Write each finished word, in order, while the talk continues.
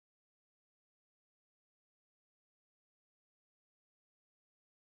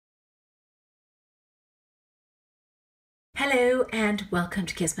Hello and welcome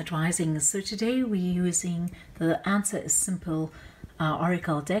to Kismet Rising. So today we're using the Answer is Simple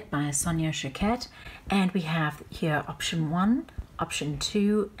Oracle deck by Sonia Choquette, and we have here option 1, option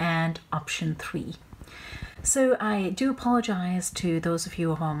 2 and option 3. So I do apologize to those of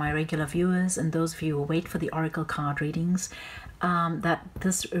you who are my regular viewers and those of you who wait for the Oracle card readings that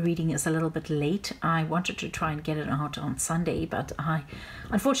this reading is a little bit late. I wanted to try and get it out on Sunday, but I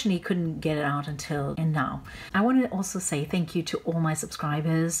unfortunately couldn't get it out until now. I want to also say thank you to all my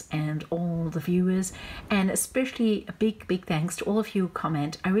subscribers and all the viewers, and especially a big thanks to all of you who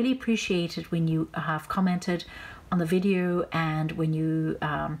comment. I really appreciate it when you have commented on the video and when you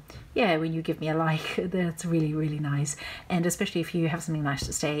when you give me a like. That's really nice, and especially if you have something nice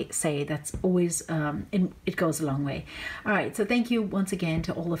to say, that's always it goes a long way. All right, so thank you once again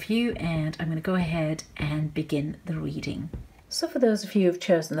to all of you, and I'm going to go ahead and begin the reading. So for those of you who've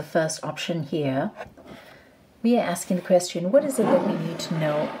chosen the first option here, we are asking the question, what is it that we need to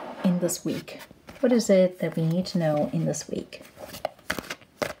know in this week? What is it that we need to know in this week?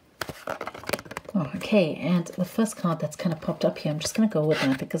 Okay, and the first card that's kind of popped up here, I'm just going to go with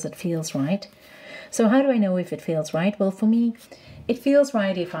that because it feels right. So how do I know if it feels right? Well, for me, it feels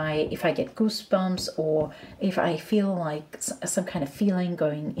right if I get goosebumps, or if I feel like some kind of feeling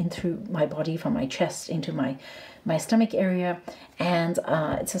going in through my body from my chest into my stomach area, and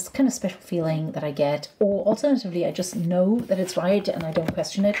it's this kind of special feeling that I get, or alternatively I just know that it's right and I don't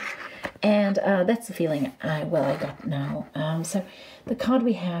question it, and that's the feeling I got now. So the card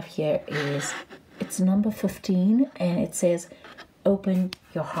we have here is, it's number 15, and it says open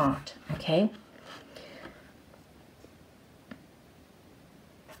your heart. Okay,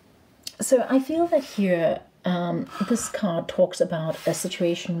 so I feel that here this card talks about a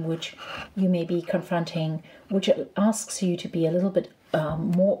situation which you may be confronting, which asks you to be a little bit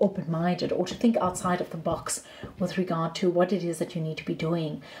more open-minded, or to think outside of the box with regard to what it is that you need to be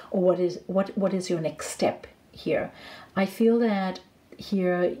doing, or what is your next step here. I feel that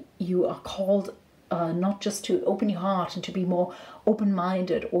here you are called not just to open your heart and to be more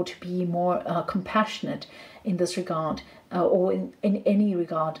open-minded, or to be more compassionate in this regard, or in any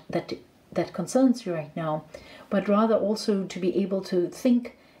regard that concerns you right now, but rather also to be able to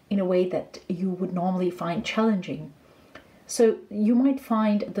think in a way that you would normally find challenging. So you might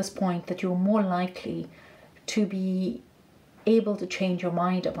find at this point that you're more likely to be able to change your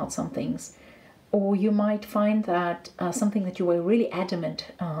mind about some things, or you might find that something that you were really adamant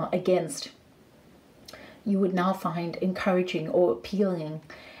against, you would now find encouraging or appealing.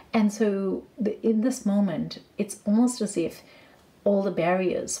 And so in this moment, it's almost as if all the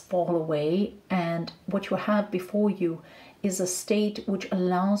barriers fall away, and what you have before you is a state which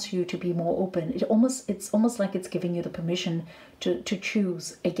allows you to be more open. It's almost like it's giving you the permission to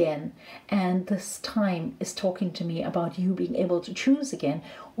choose again. And this time is talking to me about you being able to choose again,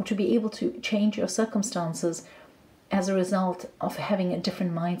 or to be able to change your circumstances as a result of having a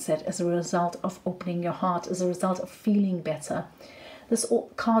different mindset, as a result of opening your heart, as a result of feeling better. This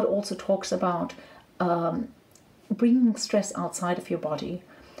card also talks about bringing stress outside of your body.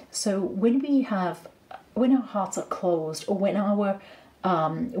 So when our hearts are closed, or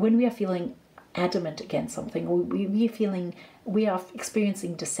when we are feeling adamant against something, or we are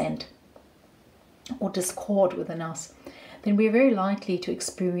experiencing dissent or discord within us, then we're very likely to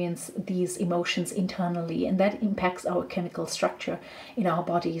experience these emotions internally, and that impacts our chemical structure in our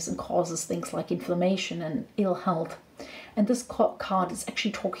bodies and causes things like inflammation and ill health. And this card is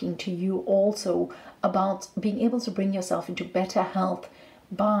actually talking to you also about being able to bring yourself into better health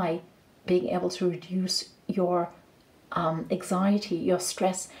by being able to reduce your anxiety, your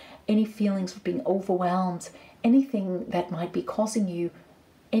stress, any feelings of being overwhelmed, anything that might be causing you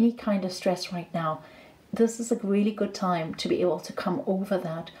any kind of stress right now. This is a really good time to be able to come over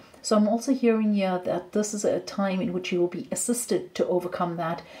that. So I'm also hearing here that this is a time in which you will be assisted to overcome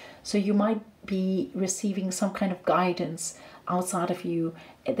that. So you might be receiving some kind of guidance outside of you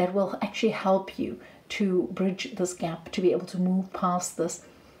that will actually help you to bridge this gap, to be able to move past this.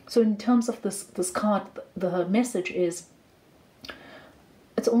 So in terms of this card, the message is,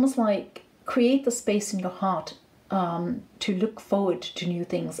 it's almost like create the space in your heart to look forward to new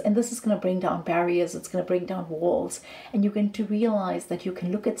things, and this is going to bring down barriers, it's going to bring down walls, and you're going to realize that you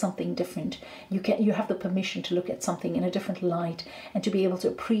can look at something different. You have the permission to look at something in a different light, and to be able to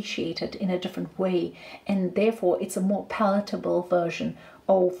appreciate it in a different way, and therefore it's a more palatable version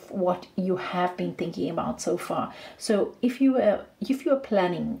of what you have been thinking about so far. So if you are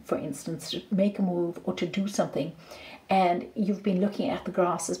planning, for instance, to make a move or to do something, and you've been looking at the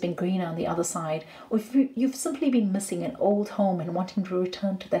grass as being greener on the other side, or if you've simply been missing an old home and wanting to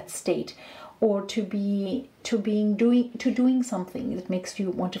return to that state, or to doing something that makes you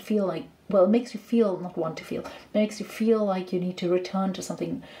want to feel like, well, it makes you feel, not want to feel, it makes you feel like you need to return to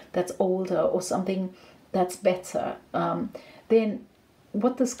something that's older or something that's better, then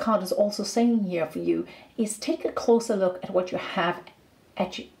what this card is also saying here for you is take a closer look at what you have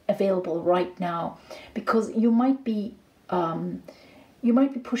available right now, because you might be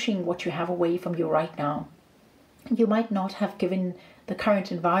pushing what you have away from you right now. You might not have given the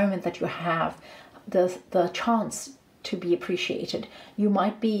current environment that you have the chance to be appreciated.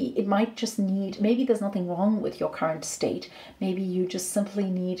 It might just need, maybe there's nothing wrong with your current state. Maybe you just simply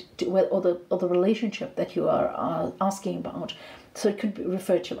need to, or the relationship that you are asking about. So it could be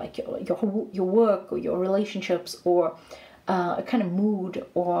referred to like your work or your relationships, or a kind of mood,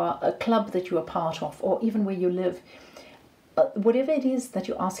 or a club that you are part of, or even where you live. Whatever it is that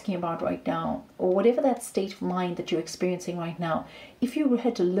you're asking about right now, or whatever that state of mind that you're experiencing right now, if you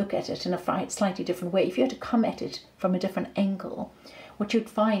had to look at it in a slightly different way, if you had to come at it from a different angle, what you'd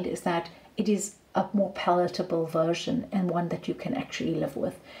find is that it is a more palatable version, and one that you can actually live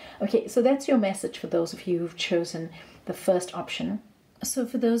with. Okay, so that's your message for those of you who've chosen the first option. So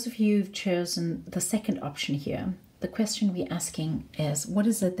for those of you who've chosen the second option here, the question we're asking is, what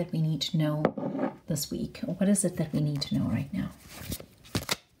is it that we need to know this week? Or what is it that we need to know right now?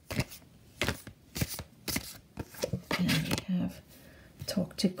 And we have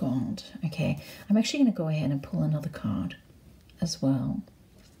talk to God. Okay, I'm actually going to go ahead and pull another card as well.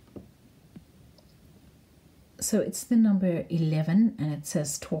 So it's the number 11, and it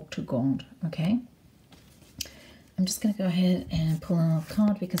says talk to God. Okay, I'm just going to go ahead and pull another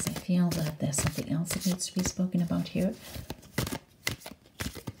card, because I feel that there's something else that needs to be spoken about here.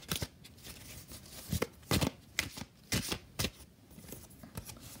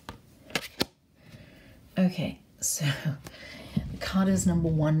 Okay, so the card is number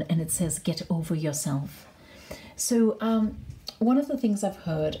 1, and it says get over yourself. So one of the things I've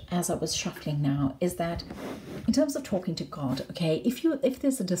heard as I was shuffling now is that in terms of talking to God, okay, if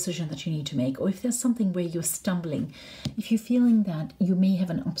there's a decision that you need to make, or if there's something where you're stumbling, if you're feeling that you may have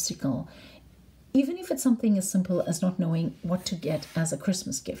an obstacle, even if it's something as simple as not knowing what to get as a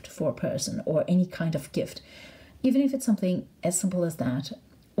Christmas gift for a person, or any kind of gift, even if it's something as simple as that,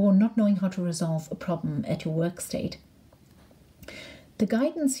 or not knowing how to resolve a problem at your work state, the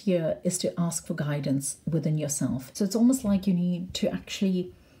guidance here is to ask for guidance within yourself. So it's almost like you need to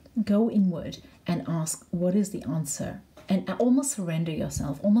actually go inward and ask, what is the answer? And almost surrender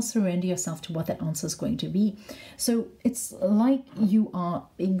yourself to what that answer is going to be. So it's like you are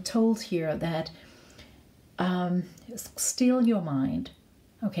being told here that still your mind,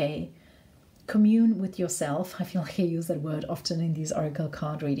 okay, commune with yourself. I feel like I use that word often in these oracle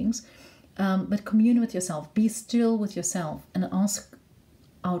card readings. But commune with yourself, be still with yourself, and ask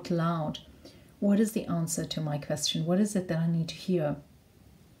out loud, what is the answer to my question? What is it that I need to hear?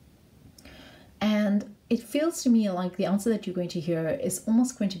 And it feels to me like the answer that you're going to hear is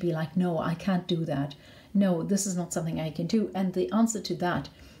almost going to be like, no, I can't do that. No, this is not something I can do. And the answer to that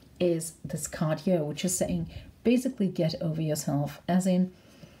is this card here, which is saying basically get over yourself, as in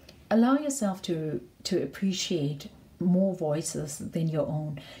allow yourself to appreciate more voices than your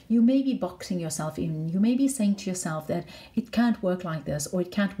own. You may be boxing yourself in. You may be saying to yourself that it can't work like this, or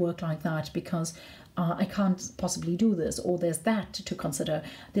it can't work like that, because I can't possibly do this, or there's that to consider.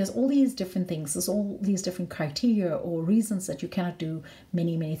 There's all these different things. There's all these different criteria or reasons that you cannot do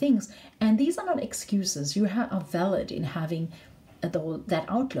many things. And these are not excuses. You are valid in having that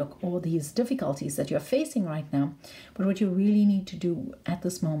outlook or these difficulties that you're facing right now. But what you really need to do at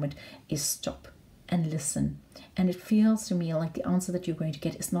this moment is stop and listen. And it feels to me like the answer that you're going to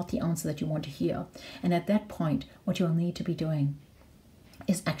get is not the answer that you want to hear. And at that point, what you'll need to be doing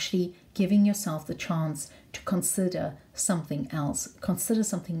is actually giving yourself the chance to consider something else, consider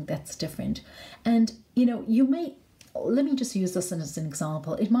something that's different. And, you may, let me just use this as an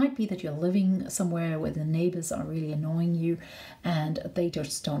example. It might be that you're living somewhere where the neighbors are really annoying you and they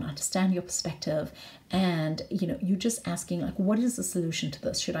just don't understand your perspective. And, you're just asking, like, what is the solution to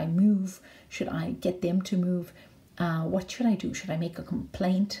this? Should I move? Should I get them to move? What should I do? Should I make a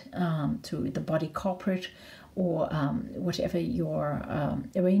complaint to the body corporate, or whatever your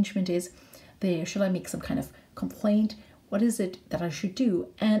arrangement is there? Should I make some kind of complaint? What is it that I should do?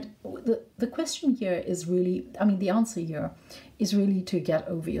 And the question here is really, the answer here is really to get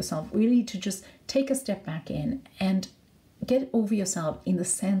over yourself, really to just take a step back in and get over yourself, in the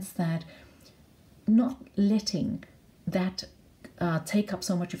sense that not letting that take up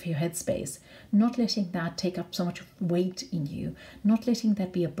so much of your headspace, not letting that take up so much weight in you, not letting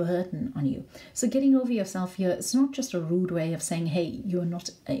that be a burden on you. So getting over yourself here, it's not just a rude way of saying, hey, you're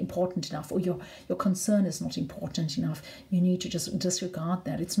not important enough, or your concern is not important enough, you need to just disregard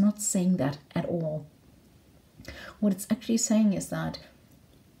that. It's not saying that at all. What it's actually saying is that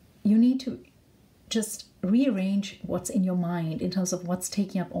you need to just rearrange what's in your mind in terms of what's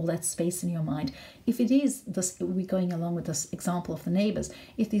taking up all that space in your mind. If it is this, we're going along with this example of the neighbors,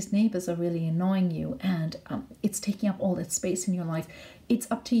 if these neighbors are really annoying you and it's taking up all that space in your life,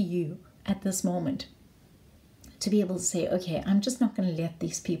 it's up to you at this moment to be able to say, okay, I'm just not going to let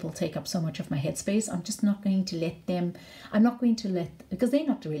these people take up so much of my headspace. I'm just not going to let them, because they're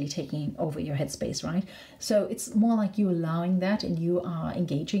not really taking over your headspace, right? So it's more like you allowing that and you are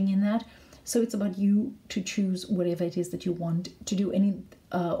engaging in that. So it's about you to choose whatever it is that you want to do,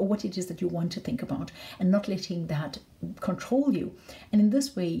 or what it is that you want to think about, and not letting that control you. And in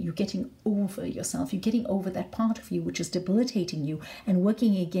this way, you're getting over yourself. You're getting over that part of you which is debilitating you and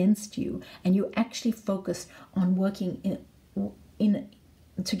working against you. And you actually focus on working in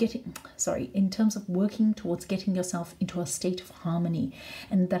terms of working towards getting yourself into a state of harmony.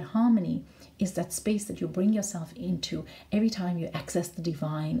 And that harmony is that space that you bring yourself into every time you access the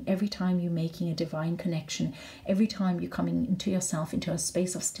divine, every time you're making a divine connection, every time you're coming into yourself, into a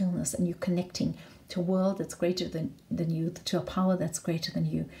space of stillness, and you're connecting to a world that's greater than you, to a power that's greater than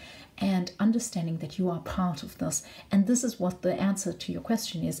you, and understanding that you are part of this. And this is what the answer to your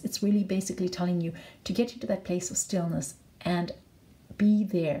question is. It's really basically telling you to get into that place of stillness and be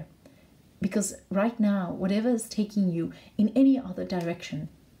there. Because right now, whatever is taking you in any other direction,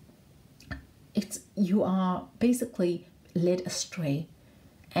 you are basically led astray.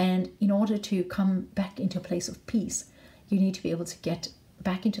 And in order to come back into a place of peace, you need to be able to get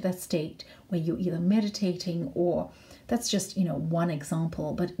back into that state where you're either meditating, or that's just one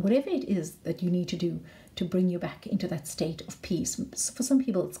example, but whatever it is that you need to do to bring you back into that state of peace. For some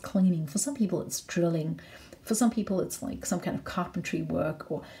people it's cleaning, for some people it's drilling, for some people it's like some kind of carpentry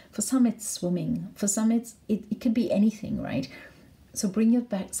work, or for some it's swimming, for some it could be anything, right? So bring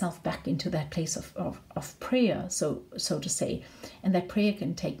yourself back into that place of prayer, so to say. And that prayer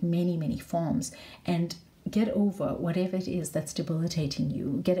can take many, many forms. And get over whatever it is that's debilitating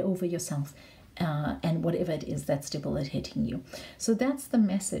you. Get over yourself and whatever it is that's debilitating you. So that's the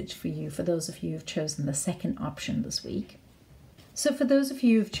message for you, for those of you who've chosen the second option this week. So for those of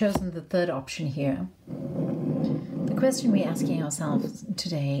you who've chosen the third option here, the question we're asking ourselves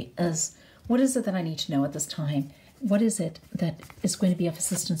today is, what is it that I need to know at this time? What is it that is going to be of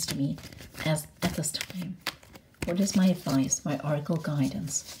assistance to me at this time? What is my advice, my oracle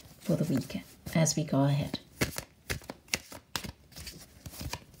guidance for the week as we go ahead?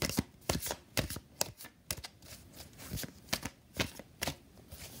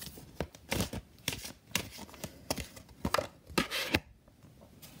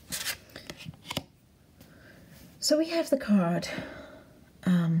 So we have the card.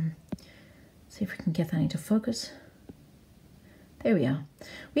 See if we can get that into focus. There we are.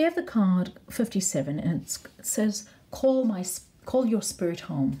 We have the card 57, and it says, call your spirit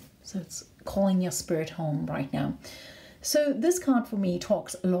home. So it's calling your spirit home right now. So this card for me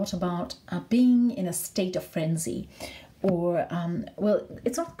talks a lot about being in a state of frenzy. Or, well,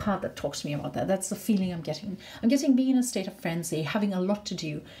 it's not the card that talks to me about that. That's the feeling I'm getting. I'm getting being in a state of frenzy, having a lot to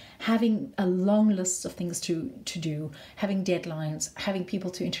do, having a long list of things to do, having deadlines, having people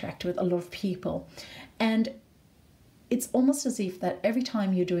to interact with, a lot of people. And it's almost as if that every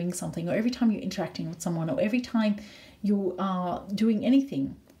time you're doing something, or every time you're interacting with someone, or every time you are doing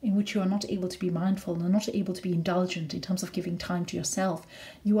anything in which you are not able to be mindful and not able to be indulgent in terms of giving time to yourself,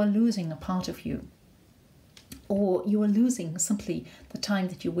 you are losing a part of you. Or you are losing simply the time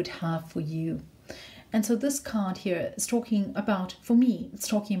that you would have for you. And so this card here is talking about, for me, it's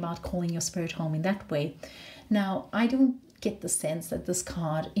talking about calling your spirit home in that way. Now, I don't get the sense that this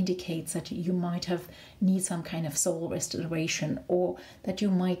card indicates that you might need some kind of soul restoration, or that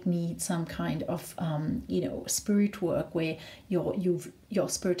you might need some kind of spirit work where your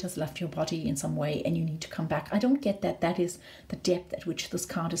spirit has left your body in some way and you need to come back. I don't get that. That is the depth at which this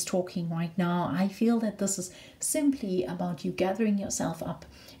card is talking right now. I feel that this is simply about you gathering yourself up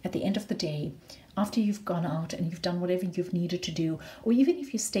at the end of the day, after you've gone out and you've done whatever you've needed to do, or even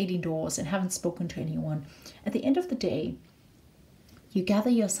if you stayed indoors and haven't spoken to anyone. At the end of the day, you gather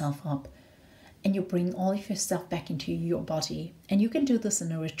yourself up and you bring all of yourself back into your body. And you can do this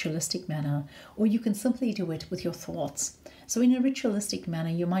in a ritualistic manner, or you can simply do it with your thoughts. So in a ritualistic manner,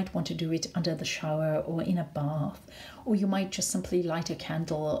 you might want to do it under the shower or in a bath, or you might just simply light a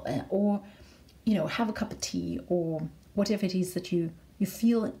candle, or have a cup of tea, or whatever it is that you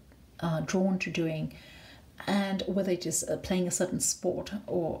feel drawn to doing, and whether it is playing a certain sport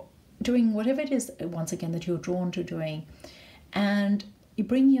or doing whatever it is, once again, that you're drawn to doing, and you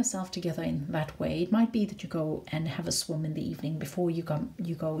bring yourself together in that way. It might be that you go and have a swim in the evening before you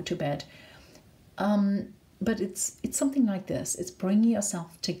go to bed, but it's something like this. It's bringing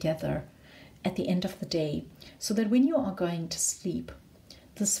yourself together at the end of the day, so that when you are going to sleep,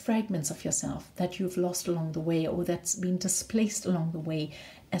 these fragments of yourself that you've lost along the way, or that's been displaced along the way,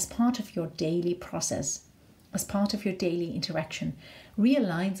 as part of your daily process, as part of your daily interaction,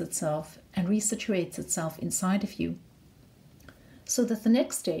 realigns itself and resituates itself inside of you, so that the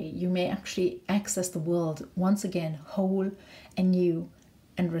next day you may actually access the world once again whole and new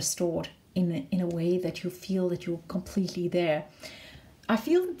and restored in a way that you feel that you're completely there. I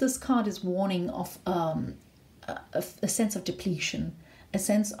feel that this card is warning of a sense of depletion, a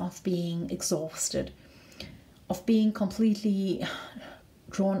sense of being exhausted, of being completely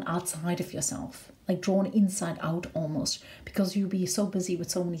drawn outside of yourself, like drawn inside out almost, because you'll be so busy with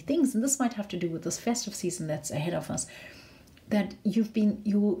so many things. And this might have to do with this festive season that's ahead of us, that you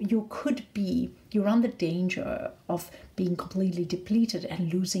run the danger of being completely depleted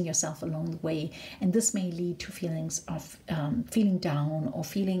and losing yourself along the way. And this may lead to feelings of feeling down, or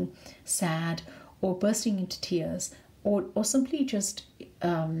feeling sad, or bursting into tears, or simply just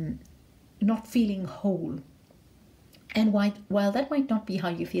not feeling whole. And while that might not be how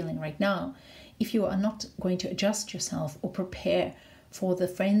you're feeling right now, if you are not going to adjust yourself or prepare for the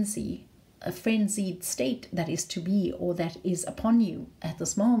frenzied state that is to be, or that is upon you at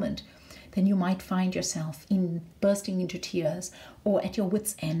this moment, then you might find yourself bursting into tears, or at your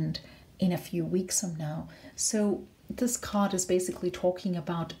wit's end in a few weeks from now. So this card is basically talking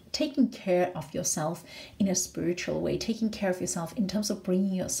about taking care of yourself in a spiritual way, taking care of yourself in terms of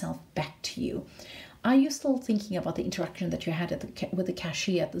bringing yourself back to you. Are you still thinking about the interaction that you had with the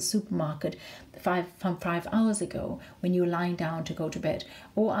cashier at the supermarket from 5 hours ago when you were lying down to go to bed?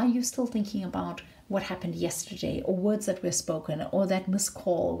 Or are you still thinking about what happened yesterday, or words that were spoken, or that missed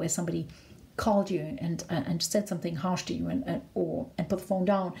call where somebody called you and said something harsh to you and put the phone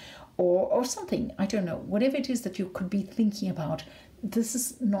down, or something? I don't know. Whatever it is that you could be thinking about, this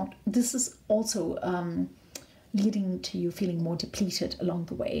is also leading to you feeling more depleted along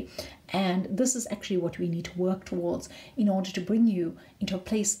the way. And this is actually what we need to work towards in order to bring you into a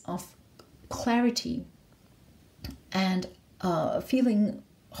place of clarity and feeling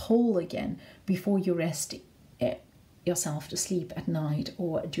whole again before you rest yourself to sleep at night,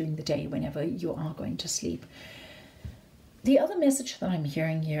 or during the day whenever you are going to sleep. The other message that I'm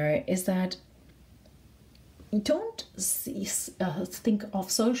hearing here is that don't think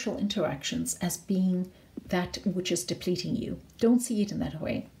of social interactions as being that which is depleting you. Don't see it in that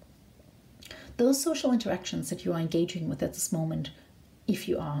way. Those social interactions that you are engaging with at this moment, if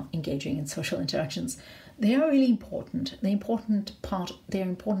you are engaging in social interactions, they are really important. They're an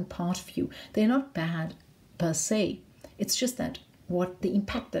important part of you. They're not bad per se. It's just that what the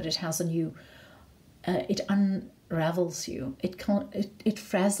impact that it has on you, it unravels you, it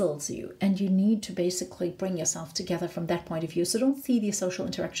frazzles you, and you need to basically bring yourself together from that point of view. So don't see these social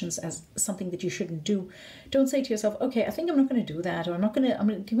interactions as something that you shouldn't do. Don't say to yourself, okay, I think I'm not going to do that, or I'm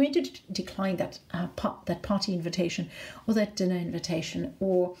going to decline that party invitation, or that dinner invitation,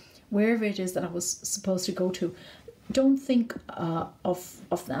 or wherever it is that I was supposed to go to. Don't think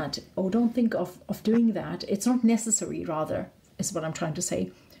of that, or don't think of doing that. It's not necessary, rather, is what I'm trying to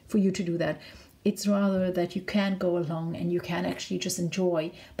say, for you to do that. It's rather that you can go along and you can actually just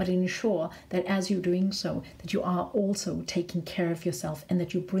enjoy, but ensure that as you're doing so, that you are also taking care of yourself, and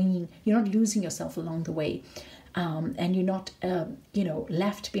that you're not losing yourself along the way. And you're not,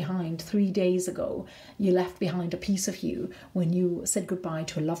 left behind 3 days ago. You left behind a piece of you when you said goodbye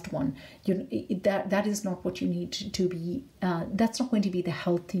to a loved one. That is not what you need to be. That's not going to be the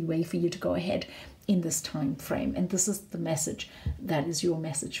healthy way for you to go ahead in this time frame. And this is the message that is your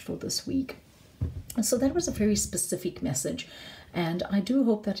message for this week. And so that was a very specific message, and I do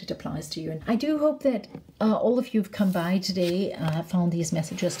hope that it applies to you. And I do hope that all of you have come by today, found these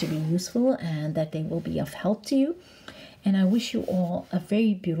messages to be useful, and that they will be of help to you. And I wish you all a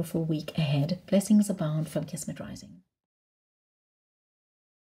very beautiful week ahead. Blessings abound from Kismet Rising.